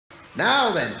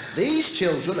Now then, these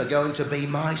children are going to be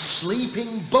my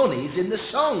sleeping bunnies in the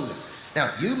song.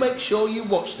 Now, you make sure you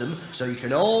watch them so you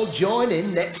can all join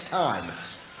in next time.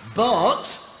 But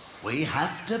we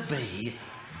have to be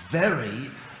very,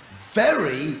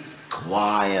 very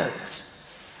quiet.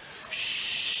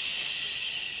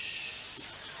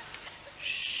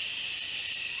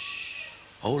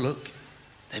 Oh, look,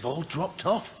 they've all dropped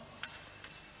off.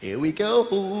 Here we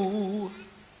go.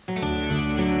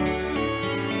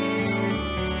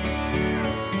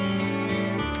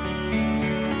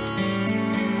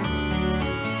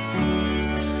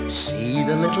 See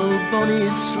the little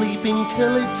bunnies sleeping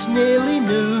till it's nearly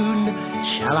noon.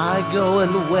 Shall I go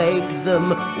and wake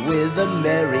them with a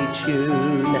merry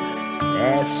tune?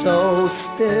 They're so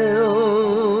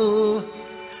still.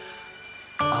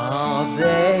 Are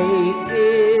they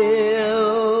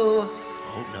ill?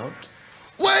 Hope not.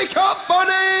 Wake up,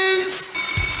 bunnies!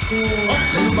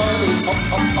 Hop, little bunnies, hop,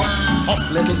 hop, hop. Hop,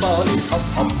 little bunnies, hop,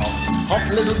 hop, hop.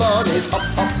 Hop, little bunnies, hop,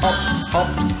 hop, hop. Hop,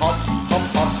 hop, hop,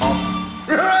 hop, hop.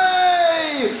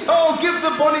 Hooray! Oh, give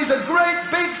the bunnies a great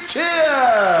big cheer!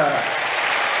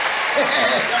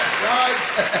 Yes, that's right.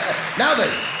 Now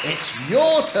then, it's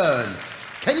your turn.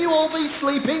 Can you all be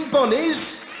sleeping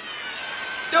bunnies?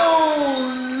 Oh,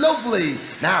 lovely.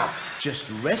 Now, just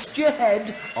rest your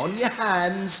head on your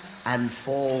hands and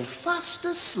fall fast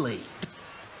asleep.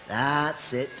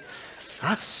 That's it,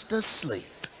 fast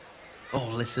asleep. Oh,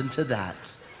 listen to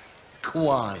that.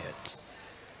 Quiet.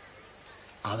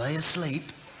 Are they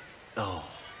asleep? Oh.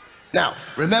 Now,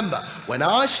 remember, when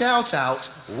I shout out,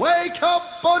 wake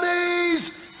up,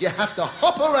 bunnies, you have to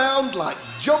hop around like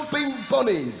jumping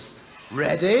bunnies.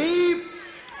 Ready?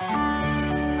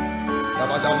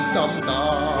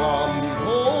 Dum-a-dum-dum-dum.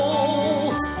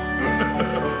 Oh.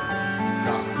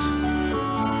 Right.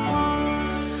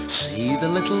 See the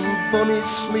little bunnies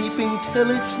sleeping till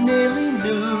it's nearly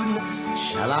noon.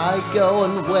 Shall I go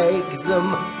and wake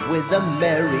them with a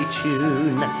merry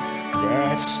tune?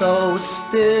 They're so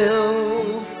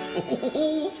still.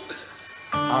 Oh,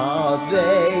 are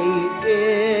they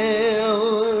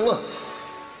ill?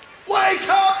 Wake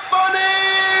up,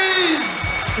 bunnies!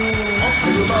 Hop,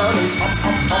 little bunnies, hop,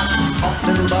 hop, hop. Hop,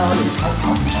 little bunnies, hop,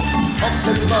 hop, hop. Hop,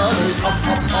 little bunnies, hop,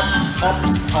 hop, hop. Hop,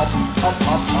 hop, hop,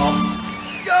 hop, hop.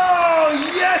 Oh,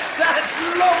 yes, that's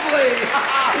lovely!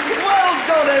 Well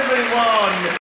done, everyone!